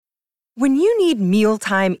When you need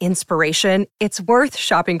mealtime inspiration, it's worth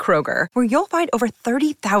shopping Kroger, where you'll find over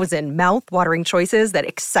 30,000 mouth-watering choices that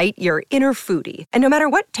excite your inner foodie. And no matter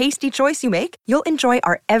what tasty choice you make, you'll enjoy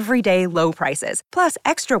our everyday low prices, plus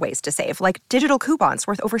extra ways to save, like digital coupons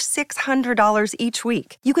worth over $600 each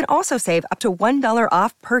week. You can also save up to $1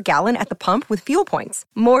 off per gallon at the pump with fuel points.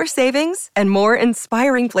 More savings and more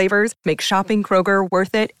inspiring flavors make shopping Kroger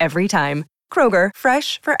worth it every time. Kroger,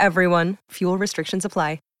 fresh for everyone. Fuel restrictions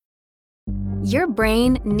apply. Your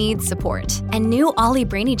brain needs support, and new Ollie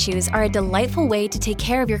Brainy Chews are a delightful way to take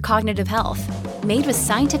care of your cognitive health. Made with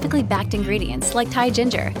scientifically backed ingredients like Thai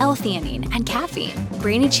ginger, L-theanine, and caffeine,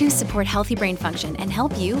 Brainy Chews support healthy brain function and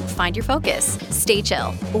help you find your focus, stay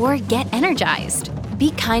chill, or get energized.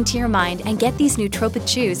 Be kind to your mind and get these nootropic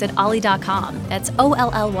chews at ollie.com. That's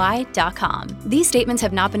OLLY.com. These statements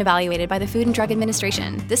have not been evaluated by the Food and Drug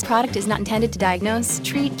Administration. This product is not intended to diagnose,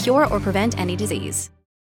 treat, cure, or prevent any disease.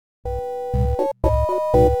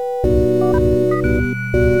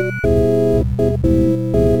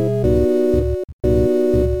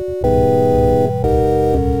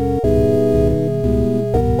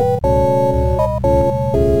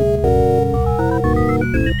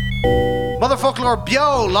 Motherfolklore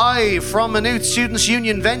Bio, live from Maynooth Students'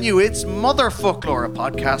 Union venue. It's Motherfolklore, a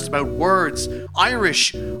podcast about words,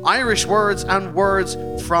 Irish words and words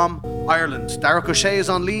from Ireland. Darragh O'Shea is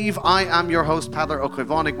on leave. I am your host, Peadar Ó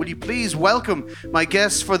Caomhánaigh. Will you please welcome my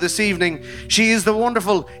guest for this evening? She is the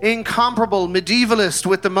wonderful, incomparable medievalist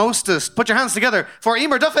with the mostest. Put your hands together for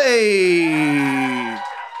Emer Duffy.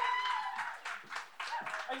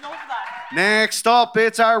 Next up,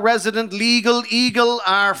 it's our resident legal eagle,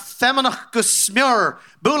 our Feminach go Smur,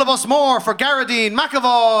 Bula Bus Mór for Garradine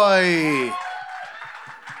McAvoy.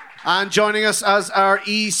 And joining us as our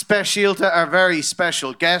e-specialta, our very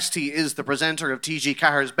special guest, he is the presenter of TG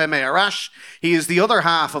Ceathair's Beme Arash. He is the other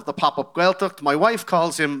half of the pop-up Gaeltacht. My wife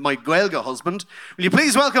calls him my Gaelga husband. Will you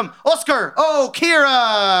please welcome Oscar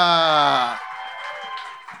O'Keara?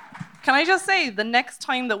 Can I just say, the next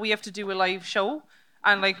time that we have to do a live show,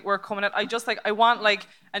 and like we're coming out, I want like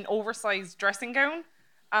an oversized dressing gown,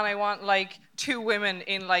 and I want like two women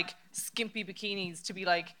in like skimpy bikinis to be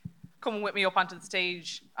like coming with me up onto the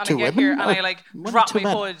stage, and Two I get women? here and I like drop my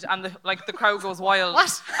hood, and the crowd goes wild.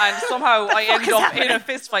 What? And somehow I end up in a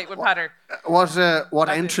fist fight with Peadar. What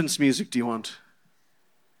entrance music do you want?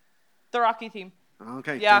 The Rocky theme.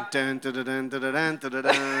 Okay. Yeah. Dun, dun, dun, dun, dun, dun, dun, dun,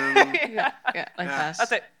 dun. Yeah, like that.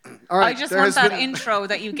 That's it. All right, I just there want has that been- intro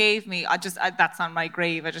that you gave me. That's on my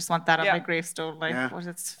grave. I just want that on my gravestone. Like, Yeah. what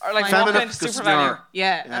it's Or like fine. walking into Feminist Super Value. snore.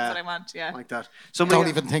 Yeah, Yeah. that's what I want. Yeah. Like that. Don't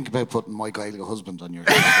even think about putting my Gaelic husband on your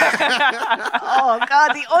Oh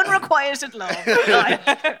God, the unrequited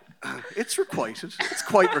love. It's requited. It's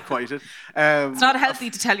quite requited. It's not healthy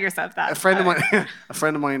to tell yourself that. A friend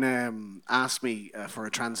of mine asked me for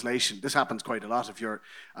a translation. This happens quite a lot if you're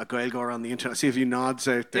a Gaeilgeoir on the internet. See if you nods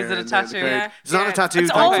out there. Is it a in the tattoo? crowd. Yeah. It's not a tattoo.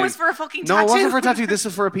 It's thank always you. for a fucking No, tattoo. it wasn't for a tattoo. This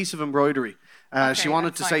is for a piece of embroidery. She wanted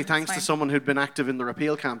that's to fine, say that's thanks to fine. someone who'd been active in the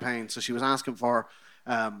repeal campaign. So she was asking for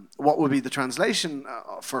what would be the translation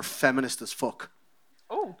for feminist as fuck.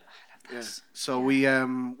 Oh. Yeah. So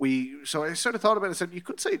so I sort of thought about it and said, you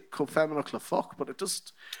could say feminist le fuck, but it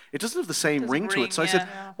doesn't have the same ring to it. So I said,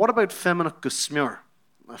 what about feminist go smur?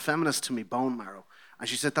 A feminist to me bone marrow. And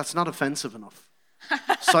she said, that's not offensive enough.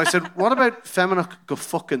 So I said, what about feminist go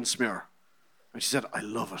fucking smur? And she said, I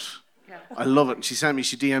love it. Yeah. I love it. And she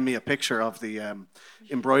DM'd me a picture of the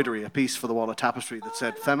embroidery, a piece for the wall of tapestry that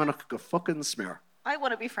said, feminist go fucking smear. I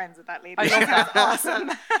want to be friends with that lady. I love that.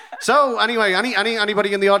 Awesome. So anyway,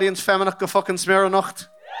 anybody in the audience feminist go fucking smear or not?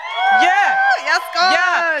 Yeah. Yes, God.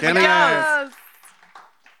 Yeah. Can I- Yes.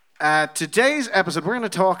 Today's episode, we're going to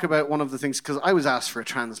talk about one of the things, because I was asked for a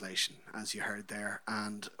translation, as you heard there,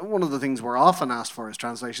 and one of the things we're often asked for is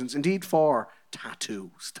translations, indeed for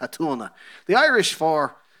tattoos, tatúna. The Irish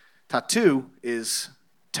for tattoo is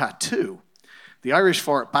tattoo. The Irish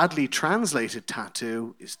for badly translated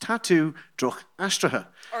tattoo is tattoo druch astrathe.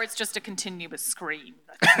 Or it's just a continuous scream.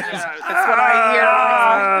 That's what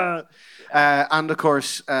I hear. And of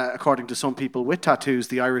course, according to some people with tattoos,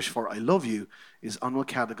 the Irish for I love you is Anwa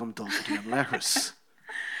Cadagum Dulcity and Letters.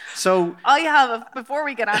 So I have, before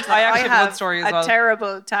we get on to I it, actually have a have good story as a well.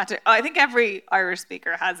 terrible tattoo. I think every Irish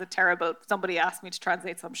speaker has a terrible, somebody asked me to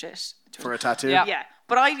translate some shit. for a tattoo, Yeah. Yeah,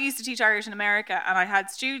 but I used to teach Irish in America, and I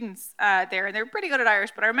had students there, and they were pretty good at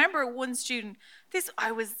Irish. But I remember one student.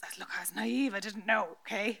 I was naive. I didn't know.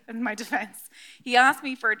 Okay, in my defense, he asked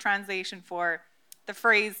me for a translation for the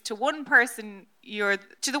phrase "to one person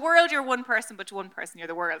to the world you're one person, but to one person you're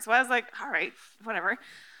the world." So I was like, all right, whatever.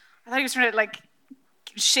 I thought he was trying to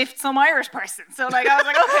shift some Irish person. So like I was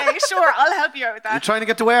like, okay, sure, I'll help you out with that. You're trying to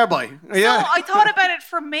get to where by? Yeah. So I thought about it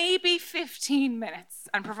for maybe 15 minutes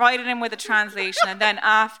and provided him with a translation. And then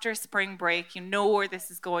after spring break, you know where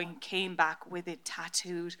this is going, he came back with it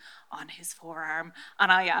tattooed on his forearm.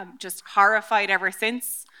 And I am just horrified ever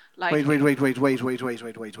since. Like, Wait.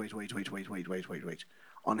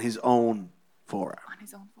 On his own forearm. On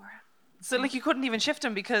his own forearm. So like you couldn't even shift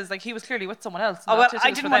him because like he was clearly with someone else. Oh well,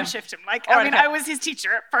 I didn't want to shift him. Like I mean, I was his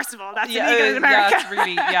teacher. First of all, that's illegal in America. Yeah, it's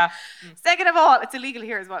really, yeah. Second of all, it's illegal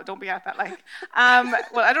here as well. Don't be at that. Like,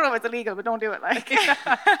 well, I don't know if it's illegal, but don't do it. Like,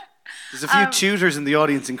 there's a few tutors in the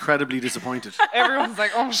audience incredibly disappointed. Everyone's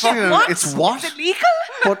like, oh, what? It's what? It's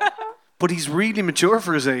illegal. But he's really mature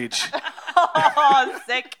for his age. oh,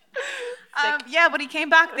 sick. Yeah, but he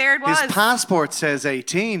came back. There it was. His passport says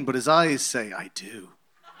 18, but his eyes say I do.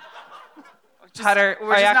 Heather,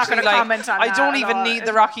 we're just not going to comment on I that don't at even all. need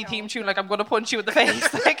the Rocky theme tune. Like I'm going to punch you in the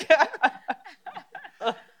face. Like.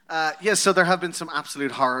 So there have been some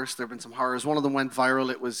absolute horrors. There have been some horrors. One of them went viral.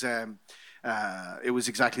 It was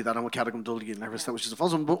exactly that. I'm with Cadogan Dulgy and everything, which is a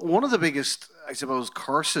false one. But one of the biggest, I suppose,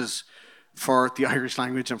 curses for the Irish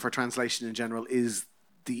language and for translation in general is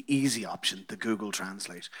the easy option, the Google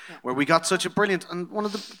Translate, where we got such a brilliant and one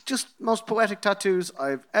of the just most poetic tattoos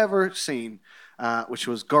I've ever seen, which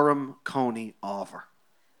was Gurram Coney Over.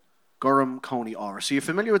 Gurram Coney Over. So you're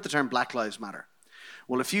familiar with the term Black Lives Matter?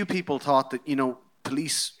 Well, a few people thought that,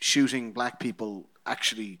 police shooting black people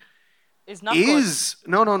actually is not good.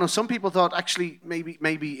 No. Some people thought actually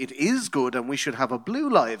maybe it is good and we should have a Blue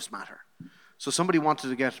Lives Matter. So somebody wanted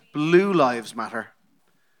to get Blue Lives Matter.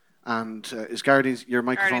 And is Gardaí's your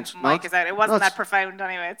microphone's mic is out. It wasn't that profound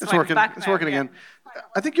anyway. It's working. Back it's now, working again.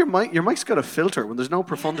 I think your mic's got a filter. When there's no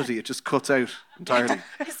profundity, it just cuts out entirely.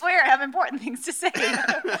 I swear I have important things to say.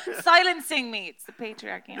 Silencing me. It's the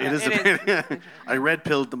patriarchy. It is. I red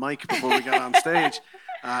pilled the mic before we got on stage.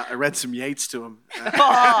 I read some Yeats to him.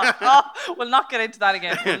 We'll not get into that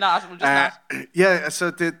again. We'll just not. Yeah.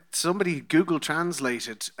 So somebody Google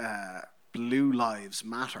translated Blue Lives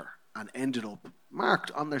Matter and ended up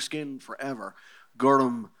marked on their skin forever,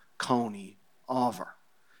 Gurram Coney Over.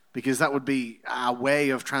 Because that would be a way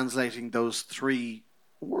of translating those three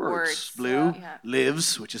words. Blue,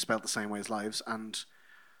 lives, which is spelled the same way as lives, and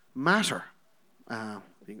matter,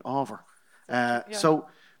 being over. So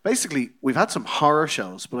basically, we've had some horror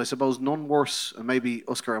shows, but I suppose none worse, and maybe,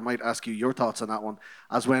 Oscar, I might ask you your thoughts on that one,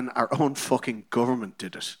 as when our own fucking government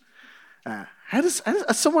did it. As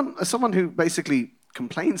someone who basically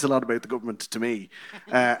complains a lot about the government to me.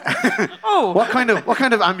 What kind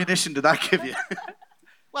of ammunition did that give you?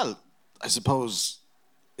 Well, I suppose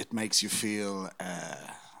it makes you feel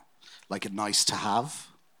like a nice to have,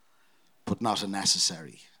 but not a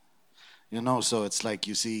necessary. So it's like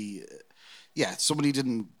you see, somebody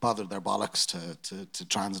didn't bother their bollocks to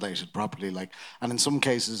translate it properly. And in some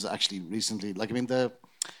cases, actually, recently,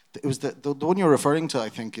 it was the one you're referring to, I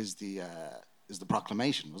think, is the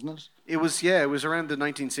proclamation, wasn't it? It was around the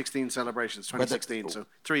 1916 celebrations, 2016, so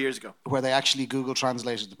 3 years ago. Where they actually Google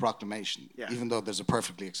translated the proclamation, even though there's a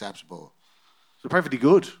perfectly acceptable... So perfectly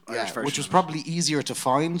good Irish version. Which was probably easier to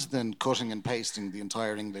find than cutting and pasting the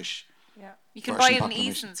entire English. Yeah. You can buy it in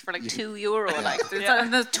Eason's for €2. There's in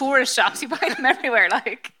the tourist shops, you buy them everywhere.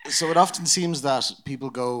 So it often seems that people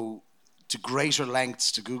go to greater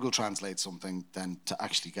lengths to Google translate something than to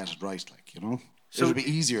actually get it right, So it would be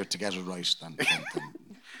easier to get it right than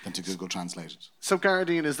to Google Translate it. So,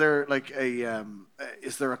 Gardaín,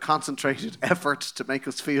 is there a concentrated effort to make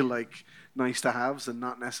us feel like nice to haves and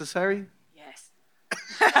not necessary? Yes.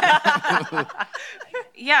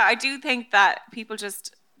 Yeah, I do think that people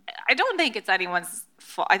just. I don't think it's anyone's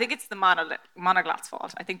fault. I think it's the monoglot's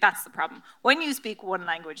fault. I think that's the problem. When you speak one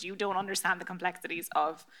language, you don't understand the complexities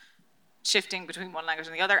of shifting between one language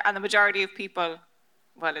and the other, and the majority of people.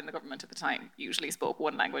 Well, in the government at the time, usually spoke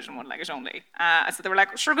one language and one language only. So they were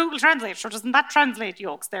like, sure, Google Translate. Sure, doesn't that translate,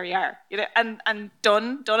 yokes? There you are. And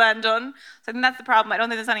done. So I think that's the problem. I don't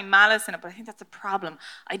think there's any malice in it, but I think that's a problem.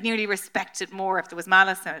 I'd nearly respect it more if there was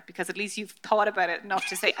malice in it, because at least you've thought about it enough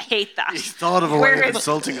to say, I hate that. You thought of a way of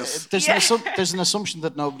insulting us. There's an assumption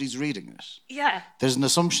that nobody's reading it. Yeah. There's an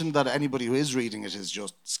assumption that anybody who is reading it is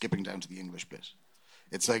just skipping down to the English bit.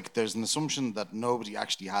 It's like there's an assumption that nobody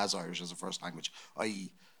actually has Irish as a first language,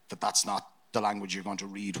 i.e. that's not the language you're going to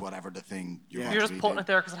read, whatever the thing you're going to read. You're just putting it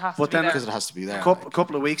there because it has to be there. Because it has to be there. A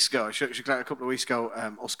couple of weeks ago,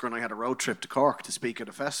 Oscar and I had a road trip to Cork to speak at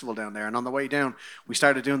a festival down there, and on the way down, we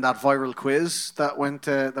started doing that viral quiz that went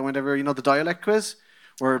everywhere. The dialect quiz,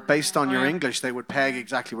 where based on your English, they would peg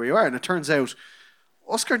exactly where you are, and it turns out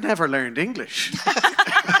Oscar never learned English.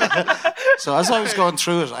 So as I was going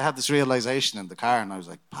through it, I had this realization in the car, and I was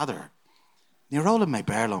like, Padre, Nirola me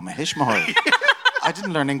berlo me hishmahoi. I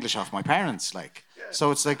didn't learn English off my parents, like.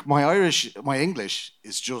 So it's like my English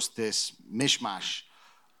is just this mishmash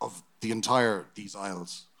of these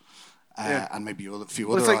isles. And maybe a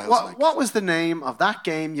few other isles. What was the name of that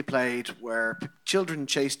game you played where children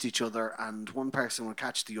chased each other and one person would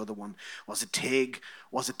catch the other one? Was it Tig?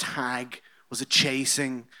 Was it Tag? Was it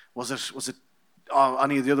Chasing? Was it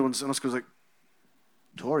any of the other ones? And Oscar was like,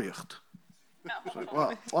 Toriacht. Like,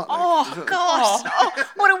 what? Oh, gosh. Oh,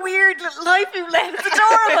 what a weird little life you led. It's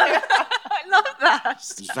adorable. I love that.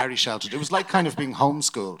 It was very sheltered. It was like kind of being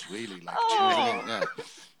homeschooled, really. Like, yeah.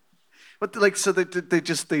 But like, so they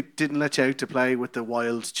didn't let you out to play with the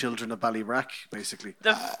wild children of Ballybrack, basically.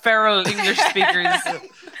 The feral English speakers.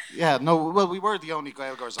 Yeah, no, well, we were the only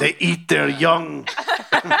Gaelgers. They eat their young.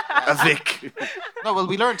 A Vic. No, well,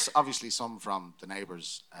 we learned obviously some from the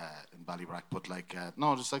neighbours in Ballybrack, but like,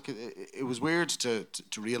 no, just like it was weird to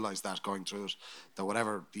realise that going through it, that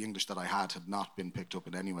whatever the English that I had not been picked up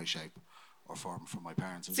in any way, shape, or form from my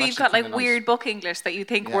parents. So you've got like weird book English that you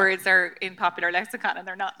think words are in popular lexicon and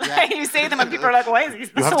they're not. Yeah. You say them and people are like, why is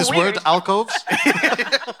this You have so this weird? word, alcoves?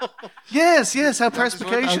 Yes, how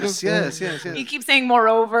perspicacious. Yes. You keep saying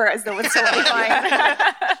moreover as though it's totally fine.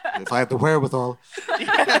 If I had the wherewithal.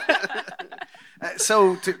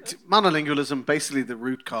 So monolingualism, basically the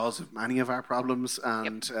root cause of many of our problems.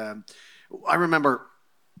 And I remember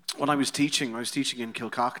when I was teaching in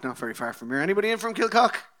Kilcock, not very far from here. Anybody in from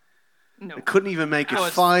Kilcock? No. I couldn't even make it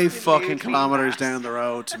 5 fucking kilometres down the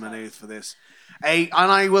road to Maynooth for this. And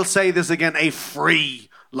I will say this again, a free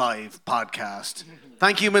live podcast.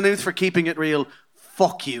 Thank you, Maynooth, for keeping it real.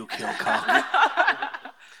 Fuck you, Kilcock.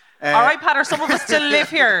 All right, Patter, some of us still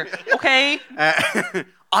live here, okay?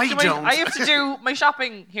 I don't. I have to do my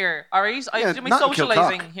shopping here, all right? I have to do my not in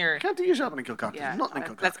socialising Kilcock. here. You can't do your shopping in Kilcock. Yeah, There's nothing in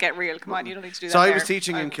Kilcock. let's get real. Come on, you don't need to do that. So I there. was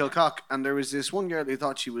teaching in Kilcock, and there was this one girl who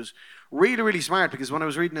thought she was really, really smart because when I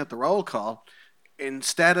was reading out the roll call,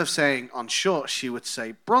 instead of saying on shut, she would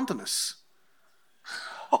say Bruntonus.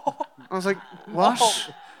 I was like,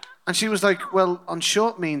 what? And she was like, well, on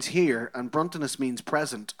shut means here, and Bruntonus means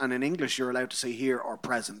present, and in English you're allowed to say here or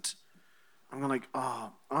present. I'm going like, I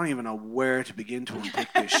don't even know where to begin to unpick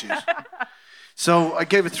this shit. So I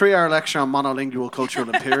gave a 3-hour lecture on monolingual cultural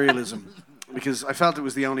imperialism because I felt it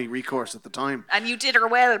was the only recourse at the time. And you did her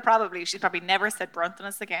well, probably. She's probably never said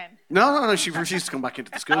Bruntonus again. No, she refused to come back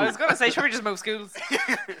into the school. I was going to say, should we just move schools?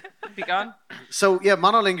 Be gone. So, yeah,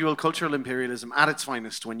 monolingual cultural imperialism at its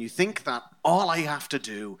finest, when you think that all I have to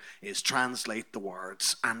do is translate the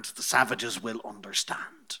words and the savages will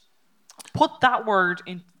understand. Put that word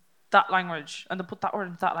in that language, and then put that word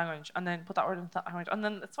into that language, and then put that word into that language, and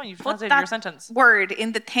then it's fine. You've translated your sentence. Word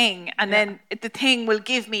in the thing, and then the thing will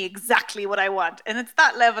give me exactly what I want. And it's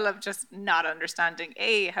that level of just not understanding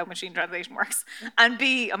A, how machine translation works, and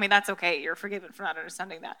B, I mean that's okay. You're forgiven for not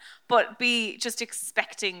understanding that, but B, just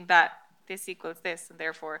expecting that this equals this, and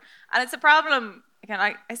therefore, and it's a problem. Again,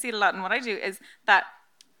 I see it a lot in what I do is that,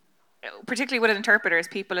 particularly with interpreters,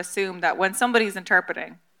 people assume that when somebody's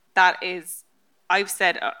interpreting, that is. I've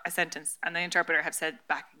said a sentence and the interpreter have said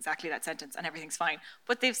back exactly that sentence and everything's fine.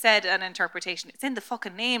 But they've said an interpretation. It's in the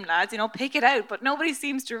fucking name, lads. Pick it out. But nobody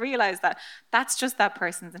seems to realise that that's just that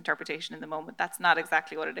person's interpretation in the moment. That's not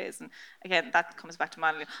exactly what it is. And again, that comes back to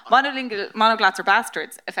monolingual. Monoglots are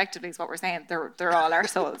bastards, effectively, is what we're saying. They're all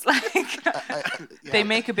arseholes. They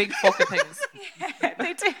make a big fuck of things. Yeah,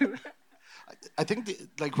 they do. I think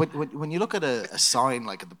when you look at a sign,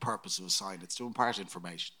 like at the purpose of a sign, it's to impart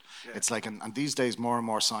information. Yeah. It's like, and these days more and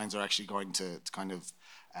more signs are actually going to kind of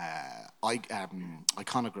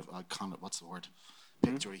iconography. What's the word?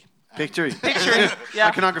 Pictory. Pictory. Yeah.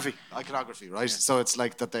 Iconography, right? Yeah. So it's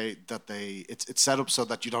like it's set up so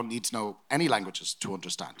that you don't need to know any languages to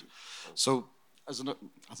understand. So as an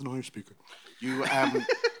Irish speaker, you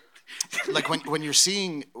like when you're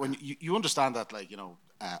seeing when you understand that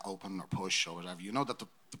open or push or whatever, you know that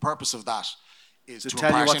the purpose of that is to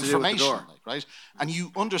impart information, right? And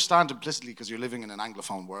you understand implicitly, because you're living in an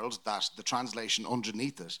Anglophone world, that the translation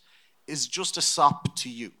underneath it is just a sop to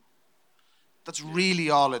you. That's really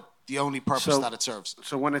the only purpose that it serves.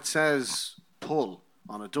 So when it says pull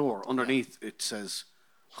on a door, underneath it says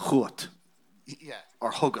chuat,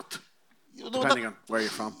 or hugat, depending on where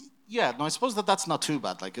you're from. Yeah, no, I suppose that's not too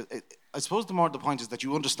bad. I suppose the point is that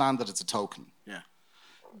you understand that it's a token. Yeah.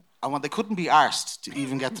 And when they couldn't be arsed to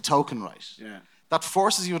even get the token right, that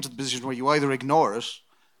forces you into the position where you either ignore it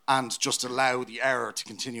and just allow the error to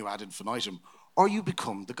continue ad infinitum, or you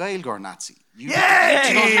become the Gaeilgeoir Nazi. You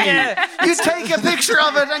You take a picture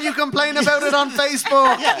of it and you complain about it on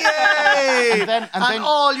Facebook. Yay! And then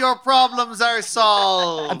all your problems are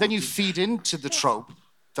solved. And then you feed into the trope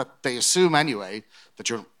that they assume anyway, that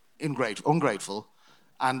you're ungrateful,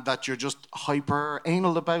 and that you're just hyper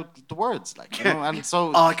anal about the words, like, you know. And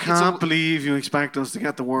so I can't believe you expect us to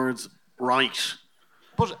get the words right.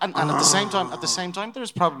 But and at the same time,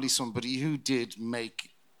 there's probably somebody who did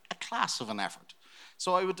make a class of an effort.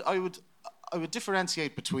 So I would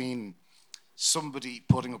differentiate between somebody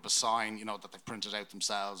putting up a sign, you know, that they've printed out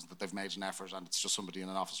themselves, that they've made an effort, and it's just somebody in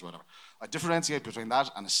an office or whatever. I differentiate between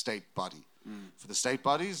that and a state body. For the state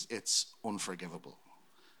bodies, it's unforgivable.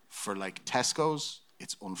 For like Tesco's,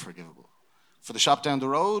 it's unforgivable. For the shop down the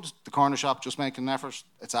road, the corner shop just making an effort,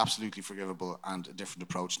 it's absolutely forgivable, and a different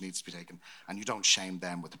approach needs to be taken. And you don't shame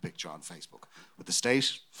them with a picture on Facebook. With the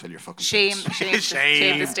state, fill your fucking Shame face.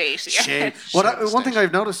 the state. Yeah. Shame. One thing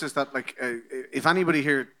I've noticed is that, like, if anybody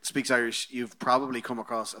here speaks Irish, you've probably come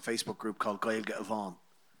across a Facebook group called Gaeilge Avon.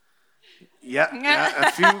 Yeah,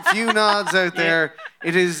 a few nods out there.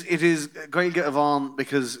 It is Gaeilge Avon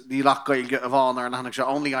because the Loch Gaeilge Avon are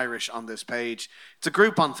only Irish on this page. It's a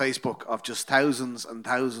group on Facebook of just thousands and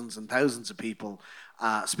thousands and thousands of people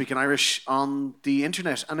speaking Irish on the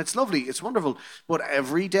internet, and it's lovely, it's wonderful. But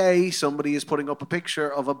every day somebody is putting up a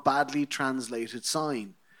picture of a badly translated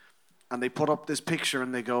sign, and they put up this picture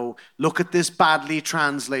and they go, "Look at this badly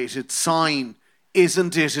translated sign.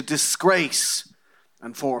 Isn't it a disgrace?"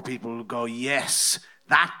 And 4 people will go, "Yes,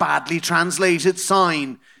 that badly translated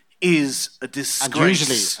sign is a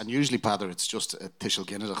disgrace." And usually, Padder, it's just a Tishel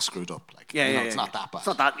Ginnadach screwed up. Like, it's not that bad. It's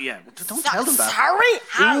not that, Don't tell them that. Sorry,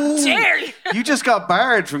 how dare you? You just got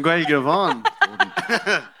barred from Gaeilge Avon.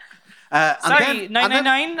 Sorry,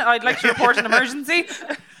 999, I'd like to report an emergency.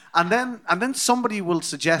 And then somebody will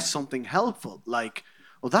suggest something helpful, like,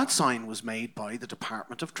 "Well, that sign was made by the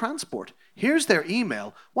Department of Transport. Here's their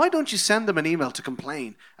email. Why don't you send them an email to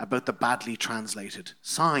complain about the badly translated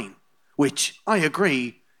sign?" Which, I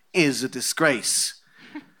agree, is a disgrace.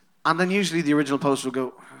 And then usually the original post will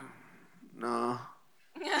go, "No,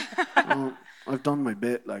 I've done my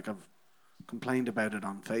bit. Like, I've complained about it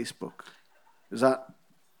on Facebook."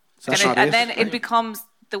 And then it becomes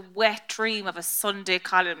the wet dream of a Sunday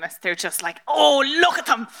columnist. They're just like, "Oh, look at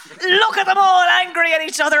them all angry at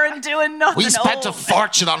each other and doing nothing. We spent a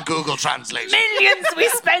fortune on Google Translate. Millions we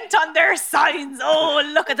spent on their signs. Oh,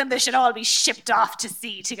 look at them. They should all be shipped off to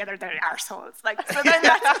sea together. They're arseholes." Like, so then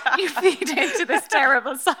you feed into this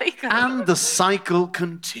terrible cycle. And the cycle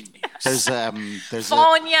continues. There's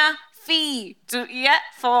Fáinne Fee.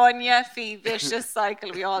 Fáinne Fee. Vicious cycle.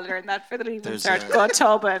 We all learned that for the leaving cert. Go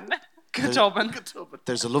Tobin.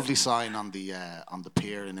 There's a lovely sign on the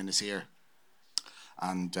pier in Innisfree,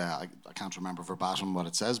 and I can't remember verbatim what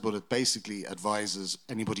it says, but it basically advises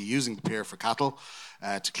anybody using the pier for cattle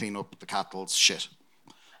to clean up the cattle's shit.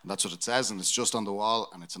 And that's what it says, and it's just on the wall,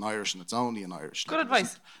 and it's in Irish, and it's only in Irish. Good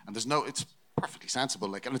advice. And it's perfectly sensible,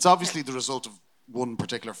 like, and it's obviously the result of one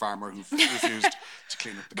particular farmer who refused to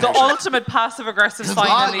clean up the cow The shit. ultimate passive-aggressive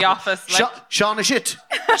sign in the office. Like, Sean shit.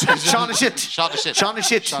 Sean shit. Sean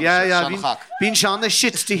shit. Yeah. Been Sean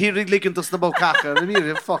shit to hear it ligging to the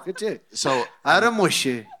caca. Fuck it. So Adam wish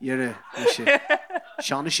you're a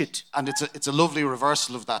Sean shit. And it's a lovely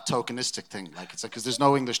reversal of that tokenistic thing. Like, it's like, because there's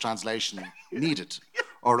no English translation needed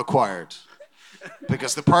or required.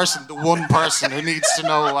 Because the one person who needs to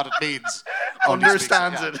know what it means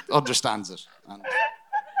understands it. And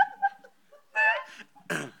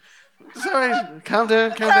sorry, calm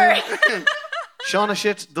down. Shauna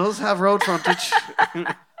Shit does have road frontage.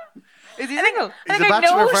 I think I know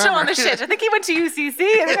Shauna Shit. I think he went to UCC.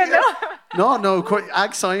 I think I know. No,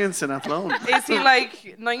 ag science in Athlone. Is he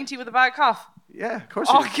like 90 with a bad cough? Yeah, of course.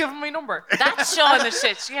 Oh, give him my number. That's Shauna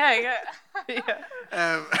Shit. Yeah.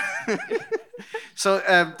 So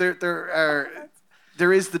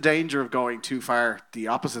there is the danger of going too far the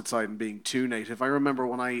opposite side and being too native. I remember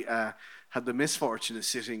when I had the misfortune of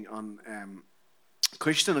sitting on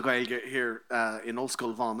Cuishton na Gaeilge here in Old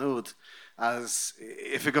School Van Oud, as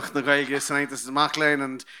if you go to the Gaeilge tonight, this is Maclean,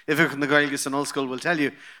 and if you go to the Gaeilge in Old School will tell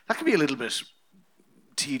you, that can be a little bit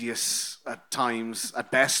tedious at times,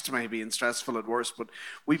 at best maybe, and stressful at worst. But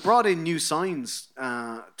we brought in new signs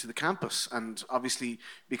to the campus, and obviously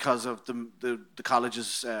because of the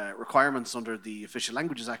college's requirements under the Official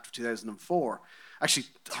Languages Act of 2004. Actually,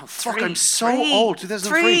 I'm so old.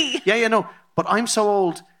 2003. Yeah, no. But I'm so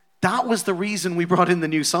old. That was the reason we brought in the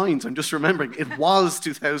new signs. I'm just remembering. It was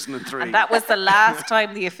 2003. And that was the last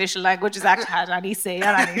time the Official Languages Act had any say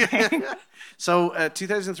on anything. So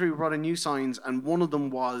 2003, we brought in new signs, and one of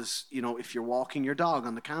them was, if you're walking your dog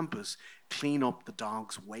on the campus, clean up the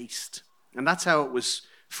dog's waste. And that's how it was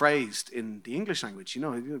phrased in the English language.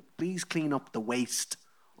 Please clean up the waste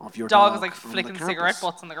of your dog. Dog is like flicking cigarette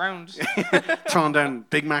butts on the ground. Throwing down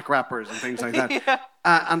Big Mac wrappers and things like that.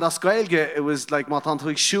 And as Gaeilge, it was like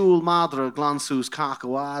Matantuig Shul Madra Glansus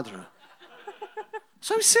Kakawadra.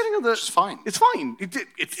 So I'm sitting on the... It's fine. It's fine. It totally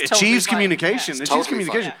achieves fine. communication. Yeah. It achieves Totally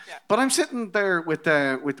communication. fine. Yeah. But I'm sitting there with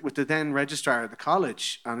the then registrar at the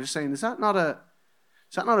college, and I'm just saying, is that not a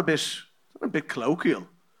bit colloquial?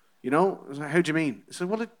 I was like, how do you mean? I said,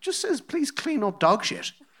 well, it just says, please clean up dog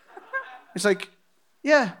shit. It's like,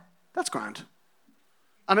 yeah, that's grand.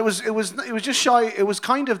 And it was just shy. It was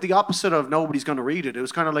kind of the opposite of nobody's going to read it. It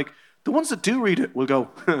was kind of like, the ones that do read it will go,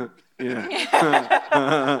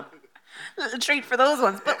 yeah. Little treat for those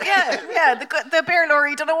ones. But yeah, the bear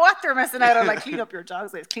lorry don't know what they're messing out on. Like, clean up your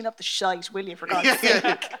dog's waste. Clean up the shite, will you, for God's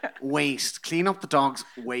sake? Waste. Clean up the dog's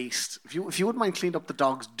waste. If you wouldn't mind cleaning up the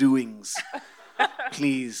dog's doings,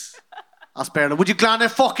 please. Asperla, would you glan a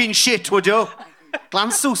fucking shit, would you? Glan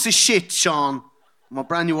Seuss is shit, Sean. My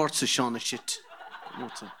brand new words is Sean is shit.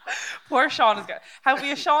 Poor Sean is good. Have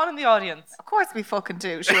we a Sean in the audience? Of course we fucking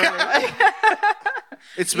do, sure.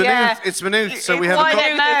 It's Maynooth. Yeah. It's Maynooth, so we have Why a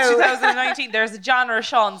don't It's know? 2019. There's a Jan or a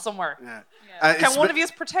Sean somewhere. Can one of you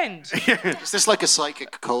pretend? Is this like a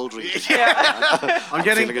psychic cold read? I'm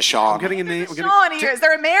getting feeling a Sean. I'm getting a name. Sean here. Is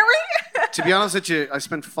there a Mary? To be honest with you, I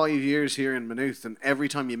spent 5 years here in Maynooth, and every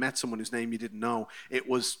time you met someone whose name you didn't know, it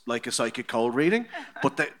was like a psychic cold reading.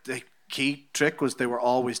 But the key trick was they were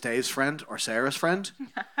always Dave's friend or Sarah's friend.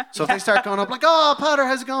 So if they start going up like, "Oh, Pater,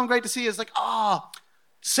 how's it going? Great to see you," it's like, "Oh,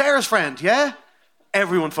 Sarah's friend, yeah."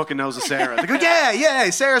 Everyone fucking knows a Sarah. They go, yeah,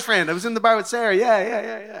 Sarah's friend. I was in the bar with Sarah.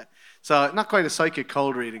 Yeah. So not quite a psychic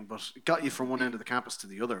cold reading, but it got you from one end of the campus to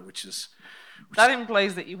the other, which That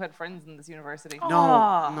implies that you had friends in this university. no.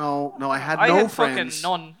 I had I no had friends. fucking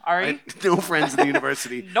none. I Alright. had no friends in the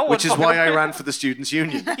university, No one which is fucking why I had- ran for the Students'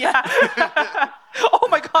 Union. Yeah. Oh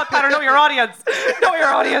my God, Pater, know your audience. Know your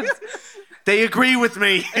audience. They agree with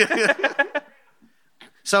me.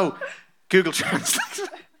 So, Google Translate.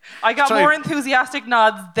 I got Sorry. more enthusiastic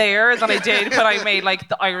nods there than I did when I made like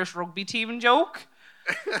the Irish rugby team joke.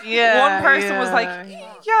 Yeah. One person was like,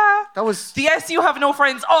 yeah. That was, The SU have no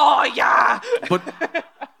friends. Oh, yeah.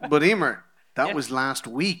 but Emer, that was last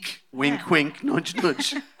week. Wink, wink, nudge,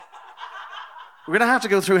 nudge. We're gonna have to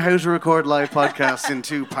go through how to record live podcasts in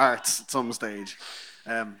 2 parts at some stage.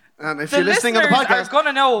 And if The you're listening on the listeners podcast, are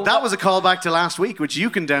gonna know. that was a callback to last week, which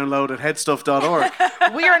you can download at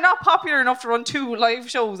headstuff.org. We are not popular enough to run 2 live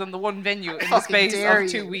shows in the one venue in the space dare of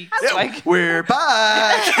 2 you. weeks. Like, We're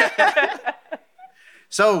back.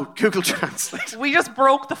 So, Google Translate. we just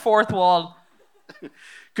broke the 4th wall.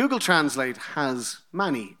 Google Translate has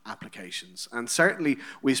many applications, and certainly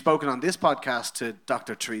we've spoken on this podcast to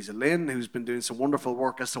Dr. Theresa Lynn, who's been doing some wonderful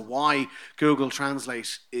work as to why Google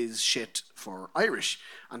Translate is shit for Irish.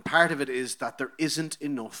 And part of it is that there isn't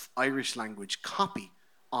enough Irish language copy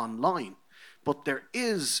online. But there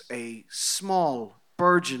is a small,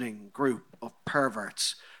 burgeoning group of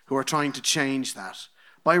perverts who are trying to change that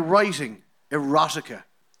by writing erotica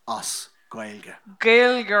as Gaeilge.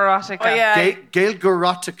 Gaelgarotica. Oh, yeah.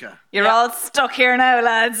 Gaelgarotica. You're all stuck here now,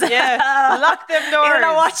 lads. Yeah. Lock them You doors. don't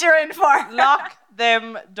know what you're in for. Lock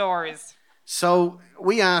them doors. So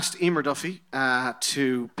we asked Emer Duffy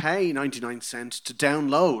to pay 99 cents to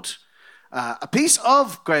download a piece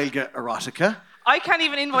of Gaeilge erotica, I can't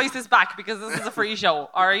even invoice this back because this is a free show,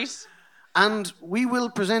 all right? and we will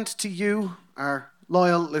present to you, our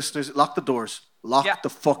loyal listeners, lock the doors. Lock Yeah. the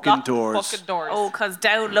fucking Lock the doors. fucking doors. Oh, because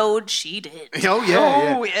download she did. Oh,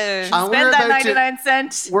 yeah. Oh, yeah. And Spend that 99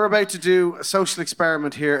 cents. We're about to do a social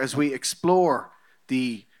experiment here as we explore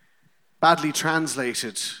the badly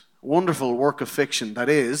translated, wonderful work of fiction that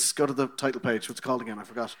is, go to the title page, what's it called again? I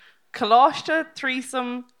forgot. Colossia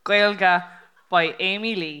Threesome Gaelga by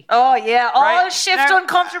Amy Lee. Oh, yeah. All Right. shift Now-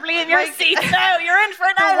 uncomfortably in your Like- seats now. You're in for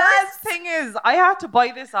it The now, worst lads. thing is, I had to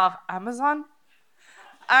buy this off Amazon,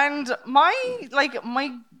 and my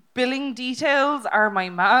billing details are my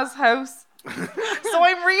ma's house. So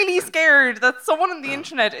I'm really scared that someone on the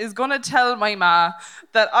internet is gonna tell my ma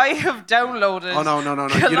that I have downloaded. Oh, no.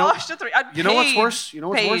 Colossia 3. You know what's worse? You know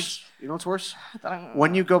what's worse?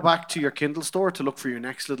 When you go back to your Kindle store to look for your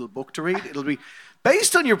next little book to read, it'll be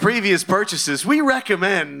based on your previous purchases. We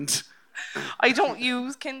recommend. I don't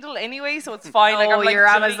use Kindle anyway, so it's fine. Oh, I'm like your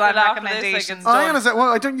deleting Amazon it after this, like, recommendations. it's I done. understand.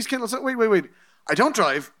 Well, I don't use Kindle. So wait. I don't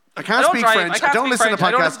drive. I can't speak drive. French. I don't listen to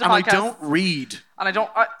podcasts, and I don't read. And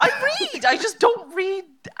I read. I just don't read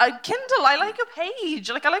a Kindle. I like a page.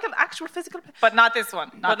 Like I like an actual physical page. But not this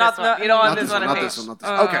one. Not this one. You know, don't want Not this one. not on this page. one. Not this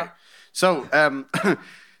one. Okay. So,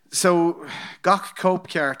 so Gach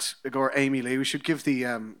Copeart Igor Amy Lee. We should give the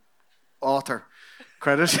author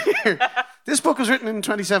credit here. This book was written in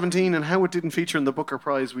 2017, and how it didn't feature in the Booker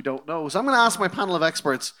Prize, we don't know. So I'm going to ask my panel of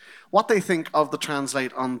experts what they think of the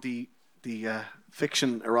translate on the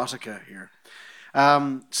fiction erotica here.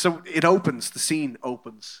 So it opens. The scene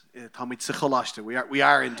opens. Tommy Tsikholashta. We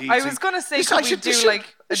are indeed. I was going to say, could we do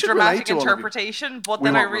like a dramatic interpretation, but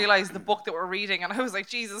then I realised the book that we're reading, and I was like,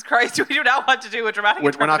 Jesus Christ, we do not want to do a dramatic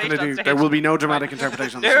interpretation. We're not going to do. There will be no dramatic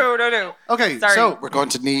interpretation. On this. No. Okay, Sorry. so We're going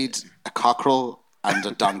to need a cockerel and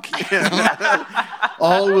a donkey.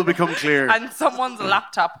 all will become clear. And someone's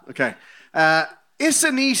laptop. Okay. Is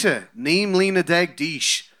Anita Neem Lena Deg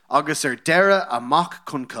Dish agus dera amach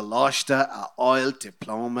kun kalashta a oil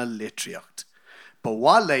diploma litriocht.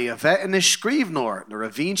 Bawale a vet in a scrivenor na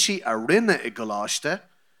ravinci a rinna I galashta.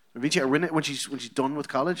 Ravinci a rinna when she's done with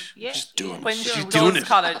college? Yeah. She's doing When it. she doing does it.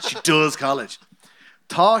 college. She does college.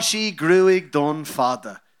 Tá she gruig done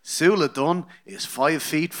fada. Sula done is 5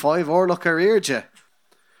 feet 5 orloch ar irja.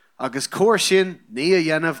 Agus corshin nia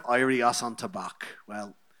yenav iri as on tobacco.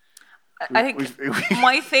 Well, I think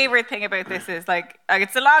my favorite thing about this is like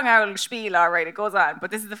it's a long old spiel, all right, it goes on,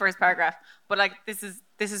 but this is the first paragraph. But like this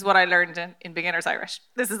is what I learned in beginner's Irish.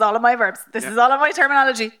 This is all of my verbs. This is all of my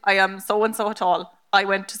terminology. I am so and so tall. I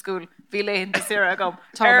went to school. Vile to Sierra go.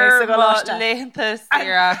 So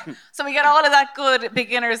we get all of that good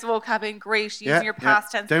beginner's vocab, great using your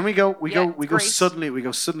past tense. Then we go great. suddenly,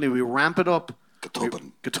 we ramp it up.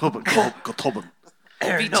 Gotubban.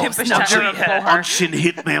 An sin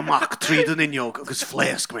hit me amach trídan inniog agus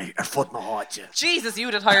flesk me foot na háte. Jesus, you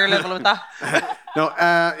did higher level with that. No,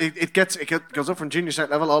 it goes up from junior cert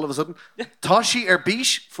level all of a sudden. Tá sí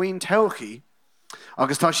bís faoin tauchi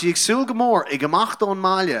agus tá sí ag súil go mór ag amach don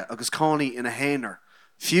máile agus cánaí ina héanaar.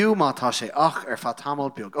 Few má tá sé ach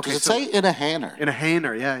fatamol beag. Okay, Does it say in a hainer? in a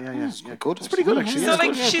héanaar, yeah. It's good. It's pretty good actually. So yeah.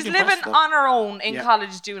 like she's living on her own in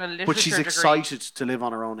college doing a literature But she's degree. excited to live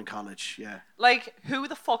on her own in college, yeah. Like who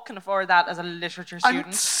the fuck can afford that as a literature I'm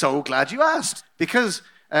student? so glad you asked. Because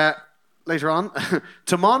later on,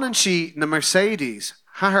 Tamon and she, na Mercedes,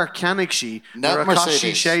 Hahar Canig she, Not Rakashi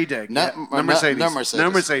Mercedes. Shadeg. No Mercedes.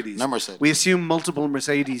 No Mercedes. We assume multiple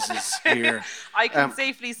Mercedeses here. I can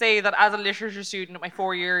safely say that as a literature student at my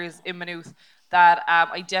 4 years in Maynooth, that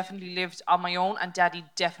I definitely lived on my own, and Daddy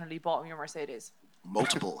definitely bought me a Mercedes.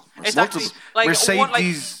 Multiple. It's actually like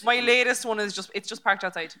Mercedes. my latest one is just parked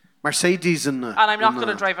outside, Mercedes and and I'm not going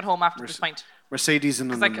to drive it home after this point Mercedes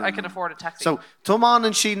and because I can afford a taxi. So Tamon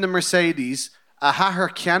and she, na Mercedes, Hahar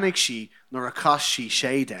Canig she, na Rakashi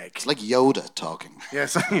Shadeg. It's like Yoda talking.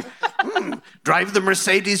 Yes. Drive the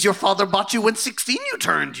Mercedes your father bought you when 16 you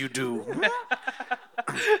turned, you do.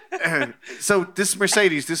 So this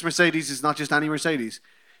Mercedes is not just any Mercedes.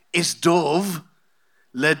 It's Dove,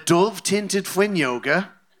 Le Dove tinted Fwin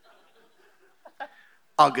Yoga,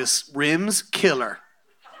 August rims killer.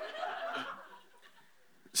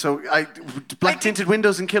 So black tinted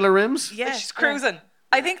windows and killer rims? Yeah, she's cruising.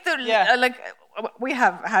 I think we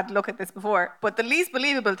have had a look at this before, but the least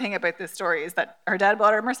believable thing about this story is that her dad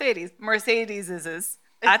bought her a Mercedes. Mercedes is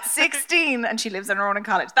at 16 and she lives on her own in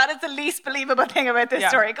college. That is the least believable thing about this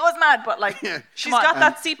story. It goes mad, but like She's got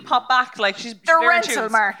that seat pop back, like she's the very rental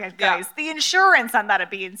tunes. market, guys. The insurance on that'd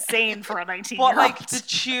be insane for a 19-year-old. But like the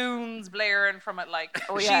tunes blaring from it, like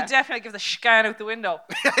she definitely gives a scan out the window.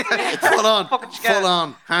 Full on. Fucking scan. Full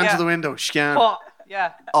on. Hand to the window. Scan. But,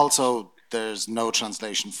 yeah. Also, there's no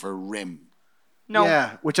translation for rim. No.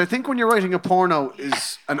 Yeah, which I think when you're writing a porno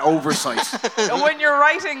is an oversight. When you're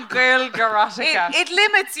writing girl erotica, it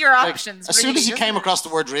limits your options. As soon as you came across the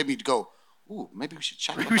word rim, you'd go, ooh, maybe we should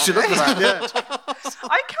check We should look at that, yeah.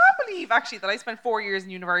 I can't believe actually that I spent 4 years in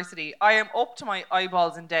university. I am up to my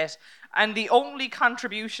eyeballs in debt, and the only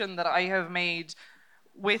contribution that I have made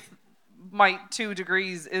with my 2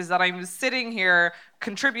 degrees is that I'm sitting here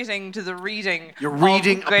contributing to the reading. You're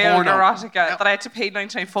reading of a Gael porno. Erotica that I had to pay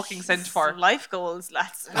 99 fucking cent for. Life goals,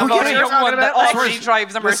 lads. About a young one that already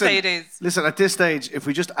drives a Listen, Mercedes. Listen, at this stage, if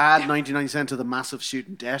we just add 99 cents to the massive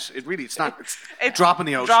student debt, it's not. It's drop in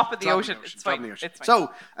the ocean. Drop in the ocean. It's Drop fine. in the ocean. It's fine.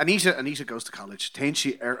 So Anita goes to college. Tain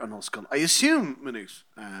she an Oscar. I assume Maynooth,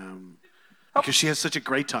 because she has such a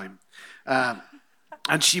great time, and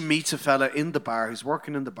she meets a fella in the bar who's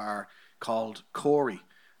working in the bar called Corey,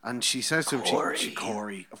 and she says to him,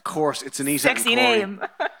 Corey, of course, it's Anita. Sexy and Corey. name.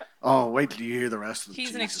 Oh, wait till you hear the rest of it.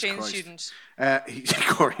 He's an Jesus exchange Christ. student.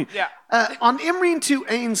 Corey. Yeah. On Imreen to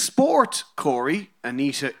Ain Sport, Corey,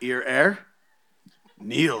 Anita Ear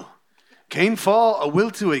Neil. Cain Fa a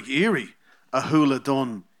will to ag Erie, a hula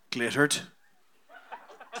dun glittered.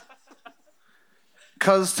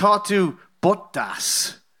 Cause taught to but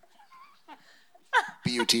das.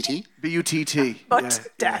 B-U-T-T? B-U-T-T. But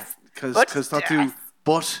das. Cause taught to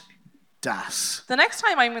but das. The next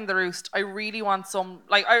time I'm in the roost, I really want some,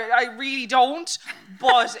 like, I really don't,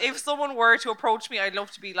 but if someone were to approach me, I'd love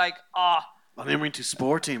to be like, On Imreen to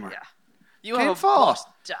Sport teamer. yeah. You Cain have a Fa. butt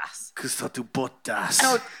das. Cause taught to but das.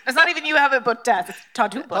 No, it's not even you have it, but das. It's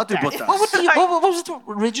Tadu but Taught to but das. das. What was the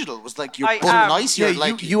original? Was like you're I butt am. nice? Yeah, You're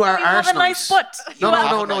like you are You have arse a nice butt. No, You no,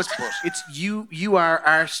 have no, a no. nice It's, butt. it's you. You are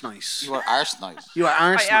arse nice. you are arse nice. You are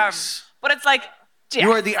arse I am. nice. But it's like, yeah.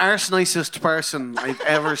 You are the arse nicest person I've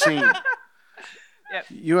ever seen. Yep.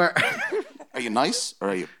 You are. Are you nice or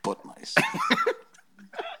are you butt nice?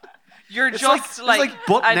 You're It's just like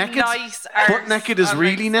butt a naked. nice Butt naked is arse.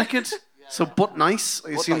 really naked. So butt nice,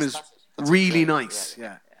 I assume, nice, is that's really okay. nice.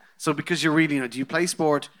 Yeah. So because you're really nice, do you play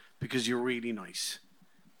sport because you're really nice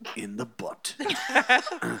in the butt?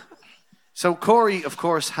 So Corey, of